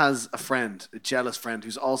course, has a friend, a jealous friend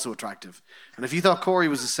who's also attractive. And if you thought Corey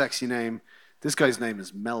was a sexy name, this guy's name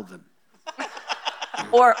is Melvin.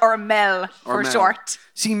 Or Mel for Mel. short.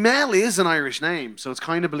 See, Mel is an Irish name, so it's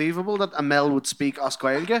kind of believable that a Mel would speak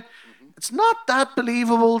Oscailge. It's not that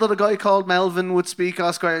believable that a guy called Melvin would speak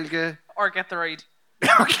Oscailge Or get the ride.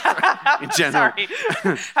 in general. Sorry.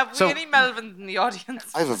 Have So- we any Melvins in the audience?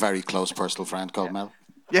 I have a very close personal friend called Mel.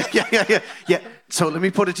 Yeah. So let me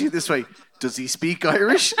put it to you this way: does he speak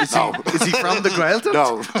Irish? Is he from the Gaeltacht?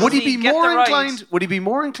 No. Would he Does he be get more the right? inclined? Would he be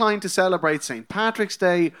more inclined to celebrate St. Patrick's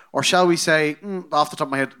Day, or shall we say, off the top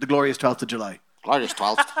of my head, the glorious 12th of July? Glorious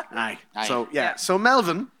 12th. Aye. Aye. So yeah. Yeah. So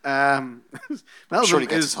Melvin, Melvin I'm sure he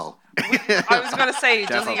gets is. his hole. I was going to say,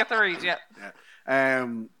 does Defo. he get the ride? Yeah.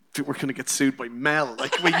 We're gonna get sued by Mel,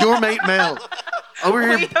 like with your mate Mel. Oh, We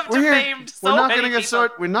have defamed so We're not many gonna get people.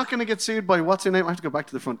 sued. We're not gonna get sued by what's her name? I have to go back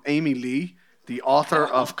to the front. Amy Lee, the author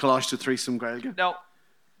of Collage to Threesome Gaeilge. No.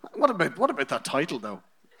 What about that title though?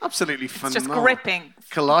 Absolutely It's phenomenal. just gripping.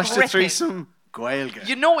 Collage to Gripping. Threesome Gaeilge.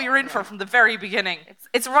 You know what you're in for from the very beginning.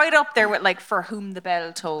 It's right up there with like For Whom the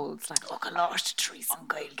Bell Tolls. Like, oh, gosh, Teresa and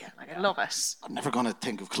Gaeilge. Like, I love it. I'm never going to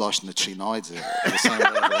think of Colossian the Three Noids the same way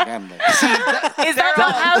ever again. Like. Is that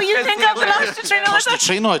not how you think of Lost to Trina? Colossian the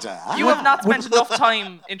Three Noids, You have not spent enough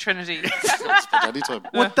time in Trinity. any time.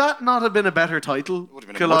 Would that not have been a better title? Would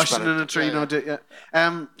have been a much Colossian better- and a tree.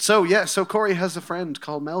 yeah, No, so Corey has a friend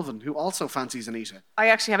called Melvin who also fancies Anita. I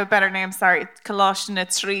actually have a better name, sorry. Colossian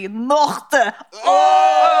at 3 Nochte.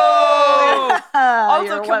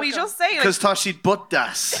 Also, can we just say, like, Because Tashid butt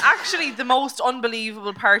das. actually, the most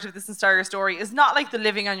unbelievable part of this entire story is not like the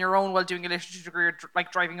living on your own while doing a literature degree or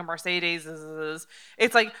like driving a Mercedes.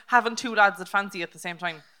 It's like having two lads that fancy at the same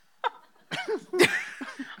time.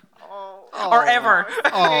 Or ever.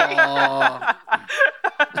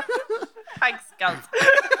 Thanks, gals.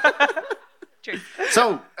 Cheers.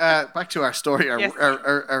 So, back to our story, Yes.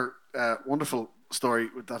 our wonderful story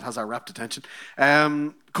that has our rapt attention.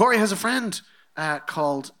 Corey has a friend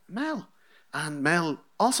called Mel, and Mel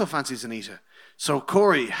also fancies Anita. So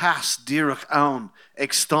Corey has Dirach Aun,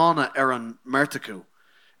 Extana Eran Mertiku,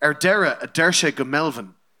 Erdera Adershe go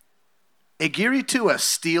Melvin. Egiri tua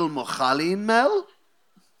Steel Mochalin Mel?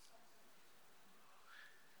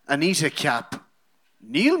 Anita Cap.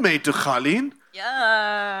 Neil made to Chalin.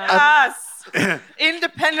 Yes.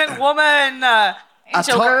 Independent woman.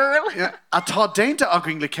 Angel girl. Atá dénta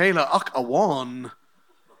agin le chéile ach aháin.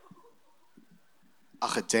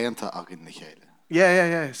 Ach a déanta agin na chéile.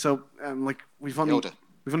 Yeah. So, we've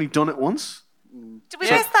only done it once. Did we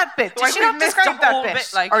miss that bit? Did Like, she we not missed describe the that whole bit? bit,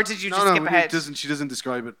 like- Or did you just skip ahead? She doesn't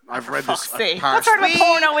describe it. I've read Fuck's this. sake. I've What sort of a parsed it.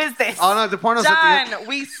 porno is this? Oh no, the porno's at the end. Dan,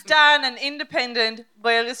 we stand an independent,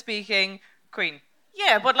 Gaelic speaking queen.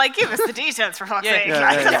 Yeah, but like, give us the details for fuck's Yeah. sake. Yeah,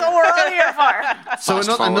 Like, yeah, That's what we're all here for. So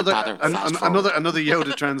Fast forward, another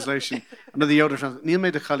Yoda translation. Another Yoda translation. Neil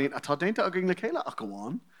made a chalín. Atá dénta agin le chéile ach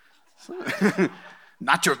aháin.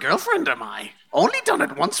 Not your girlfriend, am I? Only done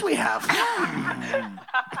it once we have.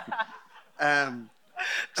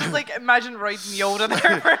 Just like imagine writing Yoda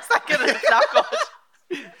there for a second and it's not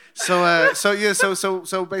good.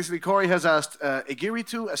 So basically, Corey has asked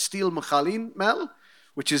Igiritu a Steel Machalin Mel,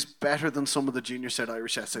 which is better than some of the junior set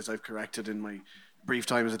Irish essays I've corrected in my brief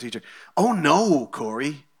time as a teacher. Oh no,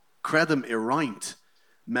 Corey. Credum Iraint.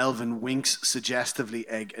 Melvin winks suggestively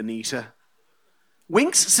egg Anita.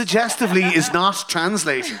 Winks suggestively is not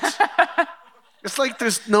translated. It's like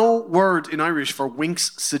there's no word in Irish for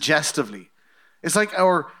winks suggestively. It's like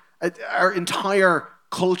our entire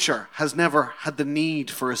culture has never had the need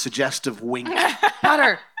for a suggestive wink.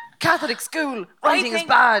 Patter, Catholic school, writing is think-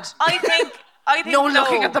 bad. I think No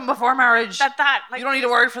looking at them before marriage. That like, you don't need a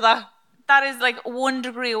word for that. that is like 1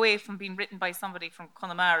 degree away from being written by somebody from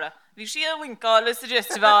Connemara. If she a wink all a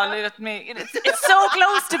suggestive all at me. It's so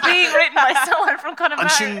close to being written by someone from Connemara.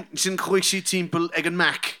 And sin chuig sí timple ag an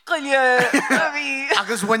Mac. Yeah.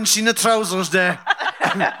 Agus when sin na trousers de.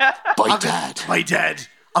 By dad. My dad.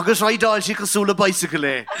 Agus raidal si cosúla bicycle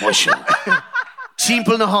eh. Mushing.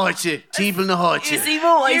 Timple na háite. Timple na háite.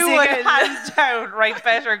 You would hands down write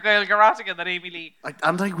better Gael Garottigan than Amy Lee.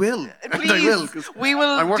 And I will. Please, And I will. 'Cause we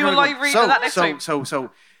will I'm working do a on it. live reading of that next time.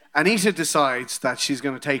 So Anita decides that she's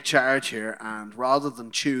going to take charge here, and rather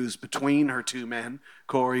than choose between her two men,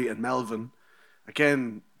 Corey and Melvin,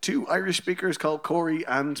 again, two Irish speakers called Corey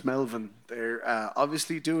and Melvin. They're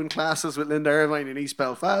obviously doing classes with Linda Irvine in East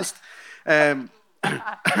Belfast. What?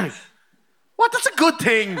 That's a good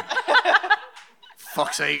thing.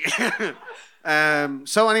 Fuck's sake.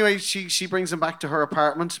 So anyway, she brings him back to her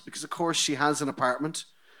apartment because, of course, she has an apartment.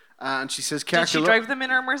 And she says, Did she drive them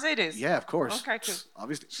in her Mercedes? Yeah, of course. Okay, cool.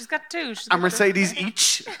 Obviously. She's got two. A Mercedes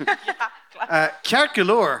each. Ceart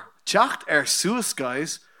galore, teacht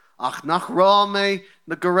suascais, ach nach rá mé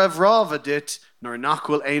na go raibh rábha dit, nor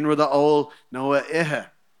nachhfuil ein rud a ól nó a ihe.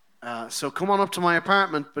 So come on up to my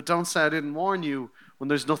apartment, but don't say I didn't warn you when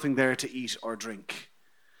there's nothing there to eat or drink.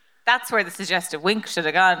 That's where the suggestive wink should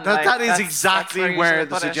have gone. That is exactly that's you where should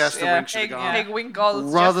the put it. suggestive Yeah. wink should have gone. Big wink all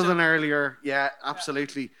Rather suggestive. than earlier. Yeah,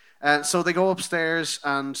 absolutely. So they go upstairs,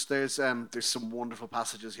 and there's some wonderful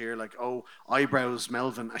passages here, like, oh, eyebrows,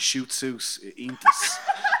 Melvin, a shoot sus, intis.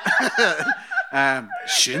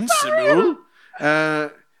 Shin simul.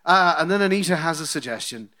 And then Anita has a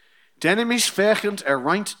suggestion. Denimish fechend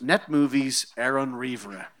reint net movies on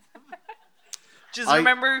Rivera. Just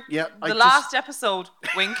remember the last episode,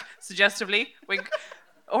 wink, suggestively, wink,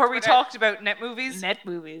 where we talked about net movies. Net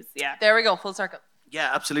movies, yeah. There we go, full circle.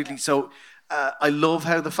 Yeah, absolutely. So I love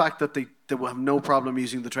how the fact that they will have no problem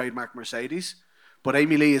using the trademark Mercedes, but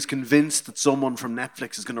Amy Lee is convinced that someone from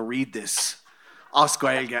Netflix is going to read this, Oscar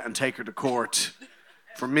and take her to court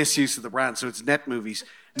for misuse of the brand. So it's net movies.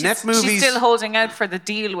 Net movies. She's still holding out for the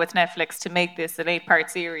deal with Netflix to make this an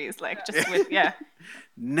 8-part series, like just with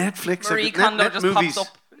Netflix. Marie Kondo just movies. pops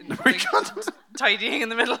up, Marie Kondo. tidying in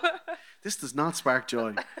the middle. This does not spark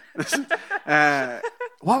joy.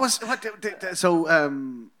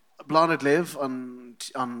 Blonde Live on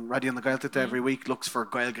Radio on the Gaeltacht every week looks for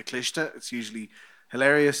Gaelga Clishta. It's usually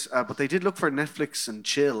hilarious, but they did look for Netflix and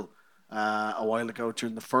Chill a while ago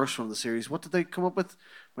during the first one of the series. What did they come up with?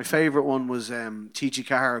 My favourite one was T.G.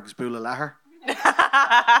 Carrag's Bula Lahar.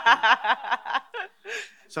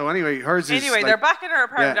 So anyway, hers is Anyway, they're back in her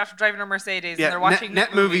apartment after driving her Mercedes, and they're watching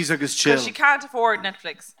net movies agus chill. because she can't afford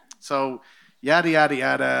Netflix. So yada yada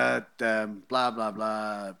yada, blah blah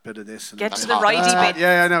blah, bit of this. And Get that. to the righty bit.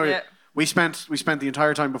 Yeah, I know. Yeah. We spent the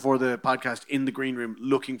entire time before the podcast in the green room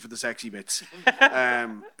looking for the sexy bits.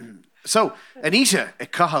 So Anita, a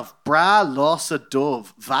cahav bra losa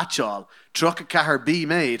dove vachal truck a cahar be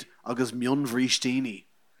made agus mion vristini.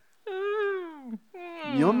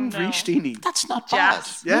 Mion vristini. That's not bad.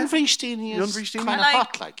 Jazz. Yeah. Jon Vriestini Jon is Vriestini. kind of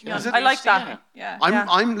hot, like. Is it? I like that. Yeah.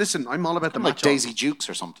 I'm all about the Like match. Daisy Dukes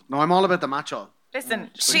or something. No, I'm all about the match all. Listen,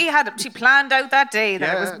 she planned out that day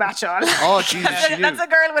that it was match on. Oh Jesus, she knew. That's a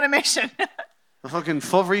girl with a mission. The fucking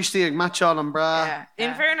fovristi match all and bra. Yeah.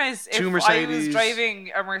 In fairness, if Two I Mercedes. was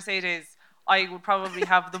driving a Mercedes, I would probably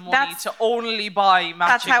have the money That's- to only buy matching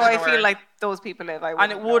That's how I underwear. feel like those people live.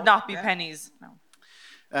 And it would not be pennies. No.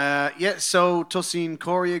 So Tussin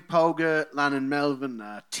Corey Poga, Lannon Melvin,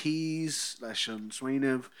 Tease, Leshan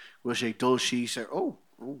Sweenev, Wilshake Dulce, oh.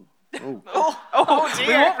 Oh dear.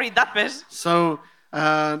 We won't read that bit. So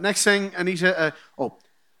next thing, Anita,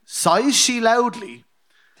 sighs she loudly,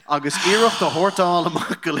 August Irach the Hortal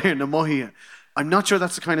Amakalir Namohia. I'm not sure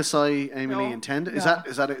that's the kind of sigh Amy Lee intended. Is that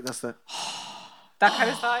it? That's the That kind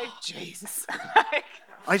of side? Jesus.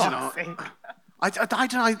 I don't know. I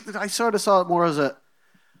don't know. I sort of saw it more as a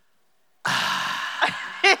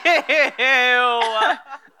Ew.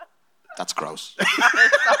 That's gross.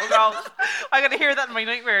 So gross. I'm gonna hear that in my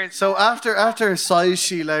nightmares. So after sighs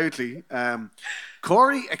she loudly,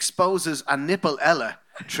 Corey exposes a nipple Ella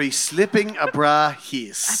tree slipping a bra It's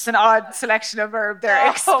hiss. an odd selection of verb there.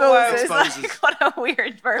 Oh, Exposes. wow. Like, what a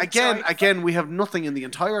weird verb choice. Again, we have nothing in the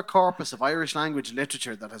entire corpus of Irish language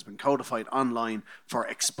literature that has been codified online for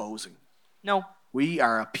exposing. No. We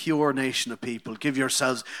are a pure nation of people. Give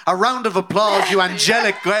yourselves a round of applause, you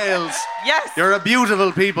angelic Gaels. Yes. You're a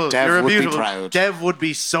beautiful people. Dev You're a would be beautiful. proud. Dev would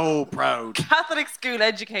be so proud. Catholic school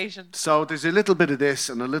education. So there's a little bit of this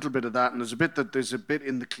and a little bit of that, and there's a bit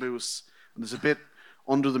in the Clues, and there's a bit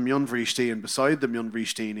under the Mionvrishti and beside the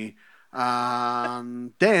Mionvrishtini.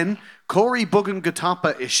 And then Corey Bugan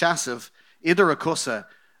Gatapa Ishasav Idar Akusa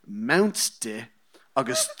mounts de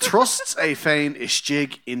agus trusts a fein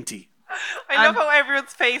isjig inti. I love how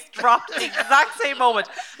everyone's face dropped the exact same moment.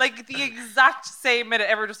 Like the exact same minute.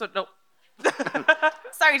 Everyone just went, no.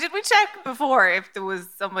 Sorry, did we check before if there was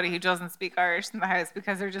somebody who doesn't speak Irish in the house?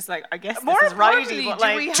 Because they're just like, I guess More this is righty, importantly, but do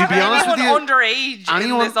like... we To have be honest with anyone you, underage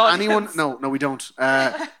in this audience? No, we don't.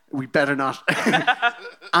 We better not.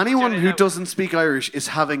 Anyone who doesn't speak Irish is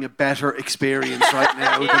having a better experience right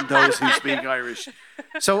now than those who speak Irish.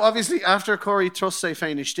 So obviously, after Corey trusts a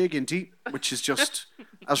fein istig inti, which is just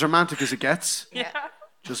as romantic as it gets,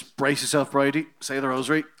 just brace yourself, Brady, say the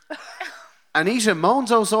rosary. Anita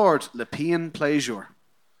moans o sword, le pean pleasure.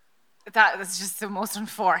 That is just the most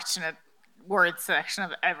unfortunate word selection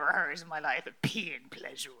I've ever heard in my life. A pee in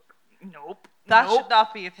pleasure. Nope. That should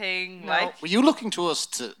not be a thing. No. Like, Were you looking to us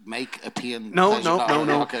to make a peeing? No.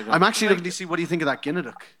 Okay, right. I'm actually looking to see what do you think of that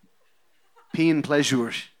Ginnaduk. Pean pleasure.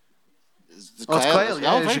 It's Oh, it's Quail,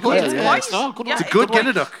 yeah, Oh, it's very a good. Quail, It's yeah. nice. No, good Yeah, work. It's a good work.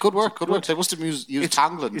 Ginnaduk. Good work. They must have used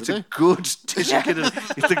Tangland, It's did a good dish of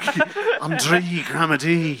Ginnaduk. It's a Andrei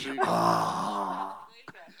Gramady. Oh.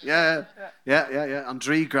 Yeah.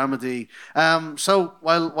 Andrei Gramady. So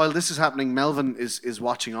while this is happening, Melvin is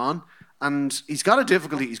watching on, and he's got a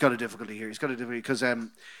difficulty here. Because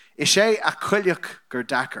Ishe Aquiliuk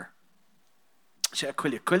Gerdakar. Ishe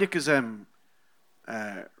Aquiliuk. Aquiliuk is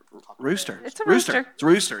rooster. It's a rooster. It's a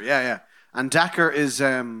rooster. Yeah. And Dakar is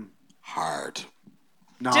Hard.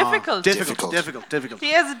 no, Difficult. Difficult.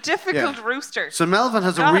 he has a difficult Yeah. rooster. So Melvin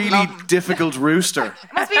has a God really love him. difficult rooster.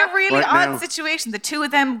 It must be a really Right odd now. situation. The two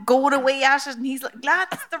of them going away at it, and he's like,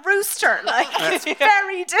 "Lads, the rooster." Like, it's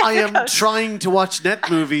very difficult. I am trying to watch net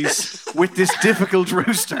movies with this difficult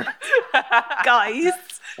rooster guys.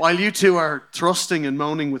 while you two are thrusting and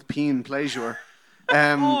moaning with peeing pleasure.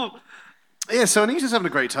 Yeah, so Anita's having a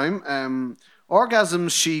great time.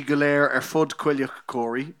 Orgasms she galer fud quiliuk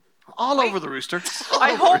Corey. All over the rooster.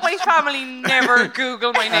 I hope my family never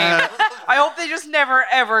Google my name. I hope they just never,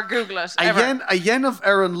 ever Google it. Ever. A yen of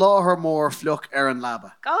Aaron Lawher more fluck Aaron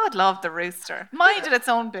Laba. God love the rooster. Minded its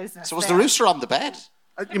own business. So was there. the rooster on the bed?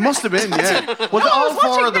 It must have been, yeah. Well, I was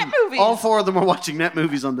watching net movies. all four of them are watching net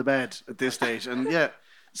movies on the bed at this stage, and yeah.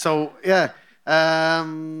 So yeah,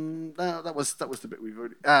 that was the bit we've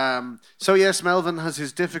already. So yes, Melvin has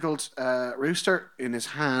his difficult rooster in his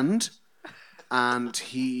hand, and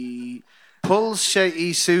he pulls she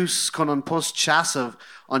Isus con an post chasav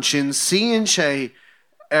on shin sian she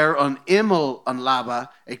an imel an laba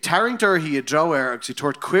ag taringter he a draw ag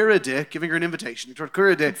toward quiride, giving her an invitation toward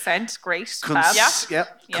quiride. Consent, great. Con fab.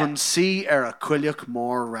 Yeah. see a quilliuk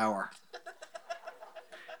more rower.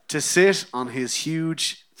 To sit on his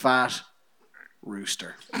huge, fat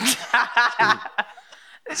rooster.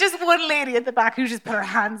 There's just one lady at the back who just put her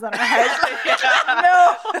hands on her head.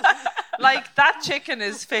 No. Like, that chicken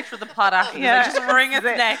is fit for the pot after. Yeah. Like, just wring its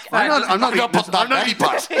neck. I'm not I'm not eating putting it.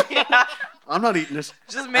 that back. I'm not eating it.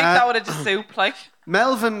 Just make that with a soup, like.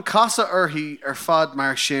 Melvin Casa Urhi fad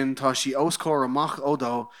mar sin tá she oscor amach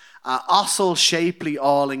odo ossel shapely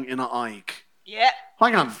alling in a ike. Yeah.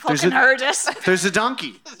 Hang on. Fucking heard it. There's a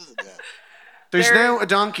donkey. There's now a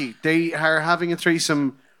donkey. They are having a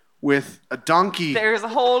threesome with a donkey There's a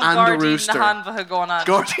whole and a Guardian rooster. Nahanvaha going on.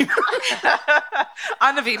 Gordy.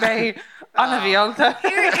 Anna bhí mé. Anna bhí alta.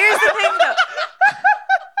 Here's the thing, though.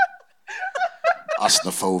 As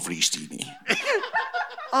na fóvristini.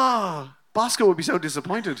 Bosco would be so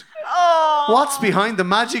disappointed. Oh. What's behind the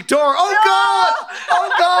magic door? Oh God!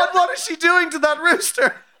 Oh God! What is she doing to that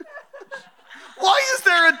rooster? Why is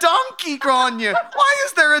there a donkey, Grania? Why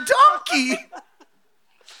is there a donkey?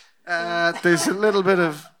 There's a little bit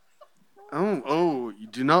of. Oh! You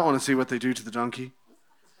do not want to see what they do to the donkey.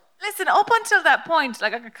 Listen, up until that point,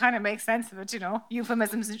 like I could kind of make sense of it, you know,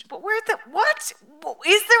 euphemisms. But where's the what?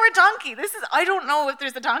 Is there a donkey? I don't know if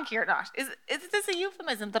there's a donkey or not. Is this a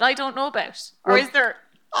euphemism that I don't know about, or Well, is there?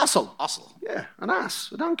 Ossel. Ossel. Yeah, an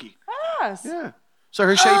ass, a donkey. Yes. Yeah. So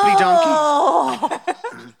her shapely donkey. Oh,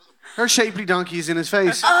 Her shapely donkey is in his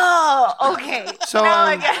face. oh, okay. So, now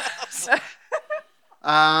I get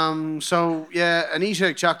it. So yeah,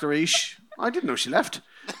 Anita Chakdarish. I didn't know she left.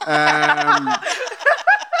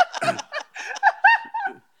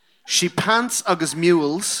 She pants agus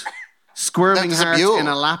mules, squirming That's a hard mule. in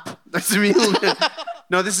a lap. That's a mule.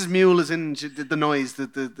 No, this is mule as in the noise.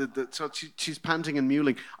 So she's panting and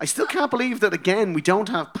mewling. I still can't believe that, again, we don't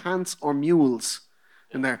have pants or mules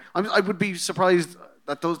in there. I would be surprised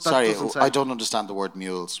that those... Sorry, doesn't say. I don't understand the word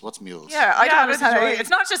mules. What's mules? Yeah, I don't Yeah, understand. that's right. It's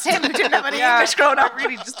not just him who didn't have any English growing up. I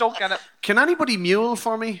really just don't get it. Can anybody mule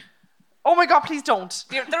for me? Oh my God, please don't.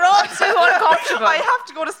 They're all too uncomfortable. I have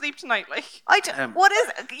to go to sleep tonight. Like, What is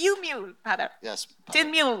it? You mule, Heather. Yes.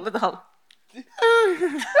 Tin mule with the hull.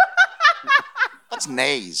 That's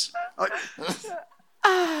nays.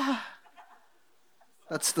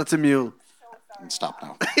 That's a mule. Stop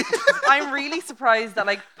now. I'm really surprised that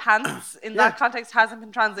like pants in that context hasn't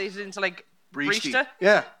been translated into like Brishti. brishta.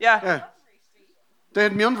 Yeah. They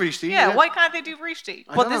had Mjundrishti. Yeah, why can't they do brishti?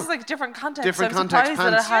 But don't this know. is like different context. Different I'm context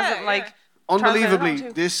surprised that it pants. hasn't like Unbelievably,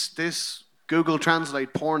 translated onto. this Google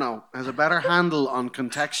Translate porno has a better handle on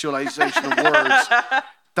contextualization of words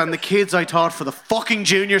than the kids I taught for the fucking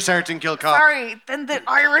junior cert in Kilcock. Sorry, then the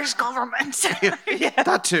Irish government.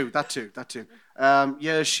 That too.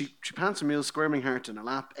 She pants a mule, squirming heart in her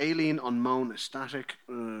lap. Aileen on moan, ecstatic.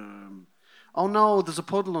 Oh no, there's a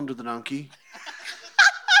puddle under the donkey.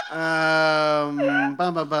 Bam,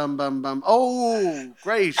 bam, bam, bam, bam. Oh,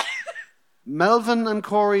 great. Melvin and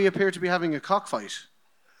Corey appear to be having a cockfight.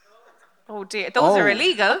 Oh dear, those are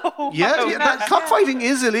illegal. That cockfighting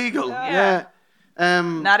is illegal. Yeah.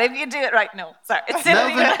 Not if you do it right. No, sorry, it's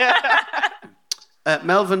illegal.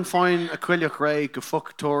 Melvin fine Aquilic Ray go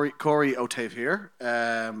fuck Corey Otave here.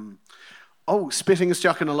 Spitting is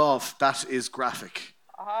jocking a love. That is graphic.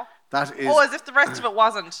 That is. Oh, as if the rest of it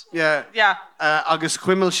wasn't. Yeah. Yeah. Agus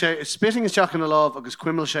Quimmelche spitting is jocking a love. Agus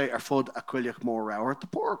Quimmelche are fud Aquilic more rower. The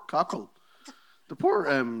poor cockle. The poor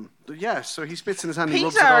so he spits in his hand. He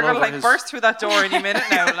rubs it Peter all are gonna over like his... burst through that door any minute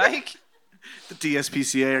now. Like. The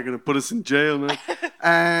DSPCA are going to put us in jail now.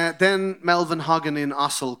 Then Melvin Hoggin in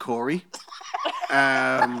Ossel Corey.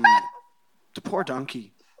 The poor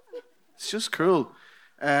donkey. It's just cruel.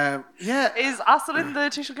 Is Ossel in the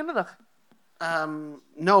Tishel Ginnadach?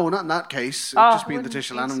 No, not in that case. It would just be in the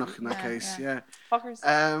Tishel Anamnach in that case. Yeah. Fuckers.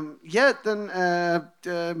 Then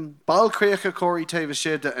Balcreacha Corey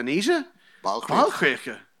Tavashida Anita.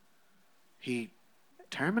 Balcreacha. He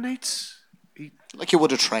terminates. Like you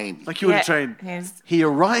would a train. Like you would a train. He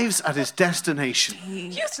arrives at his destination.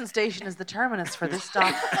 Houston Station is the terminus for this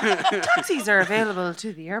stop. Taxis are available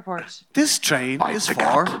to the airport. This train is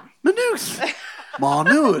for Maynooth.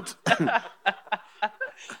 Maynooth.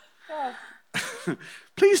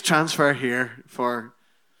 Please transfer here for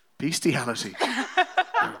bestiality.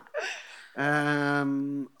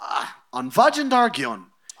 On Vajendar Gion.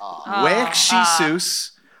 Wake she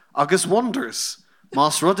sus. Agus wonders.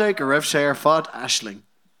 Mas Rudde go raibh sé ar fad ashling.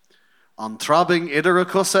 An throbbing idir a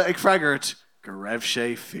cusa ag freagart go raibh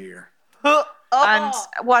sé fear. And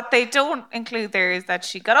what they don't include there is that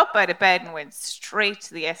she got up out of bed and went straight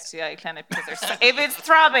to the STI clinic because if it's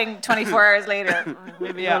throbbing 24 hours later,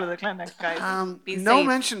 maybe go to the clinic, guys. Be No safe.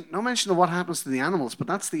 mention of what happens to the animals, but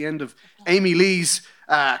that's the end of Amy Lee's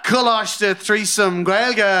Cullosh threesome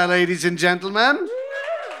Gaelga, ladies and gentlemen.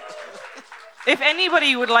 If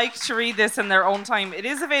anybody would like to read this in their own time, it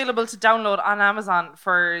is available to download on Amazon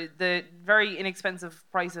for the very inexpensive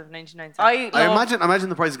price of 99 cents. I imagine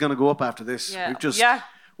the price is going to go up after this. Yeah.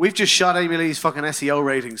 We've just shot Amy Lee's fucking SEO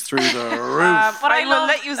ratings through the roof. But I will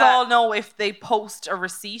let you all know if they post a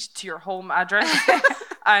receipt to your home address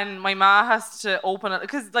and my ma has to open it.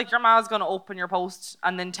 Because like your ma's going to open your post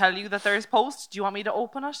and then tell you that there's post. Do you want me to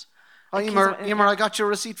open it? Oh, Emer, I got your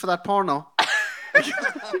receipt for that porno.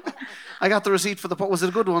 I got the receipt for the porno. Was it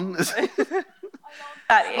a good one?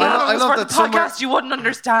 I love that podcast you wouldn't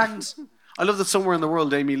understand. I love that somewhere in the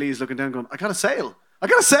world Amy Lee's looking down going, I got a sale.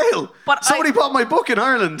 But Somebody bought my book in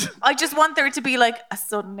Ireland. I just want there to be like a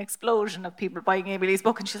sudden explosion of people buying Amy Lee's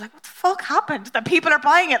book, and she's like, "What the fuck happened? That people are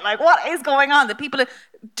buying it? Like, what is going on? The people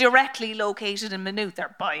directly located in Maynooth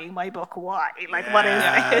are buying my book. Why? Like, what is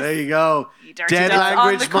this? There you go. You dirty Dead dog.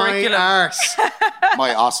 language, On the my curriculum. arse.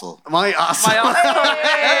 My ossel. My awesome.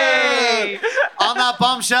 Hey! On that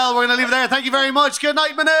bombshell, we're going to leave it there. Thank you very much. Good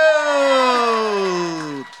night, Manu.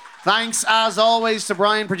 Thanks, as always, to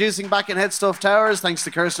Brian producing back in Headstuff Towers. Thanks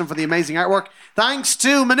to Kirsten for the amazing artwork. Thanks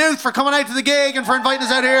to Maynooth for coming out to the gig and for inviting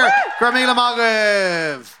us out here. Gramila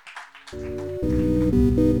Magriv.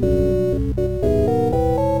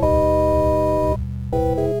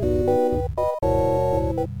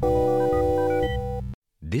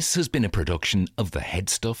 This has been a production of the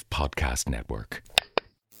Headstuff Podcast Network.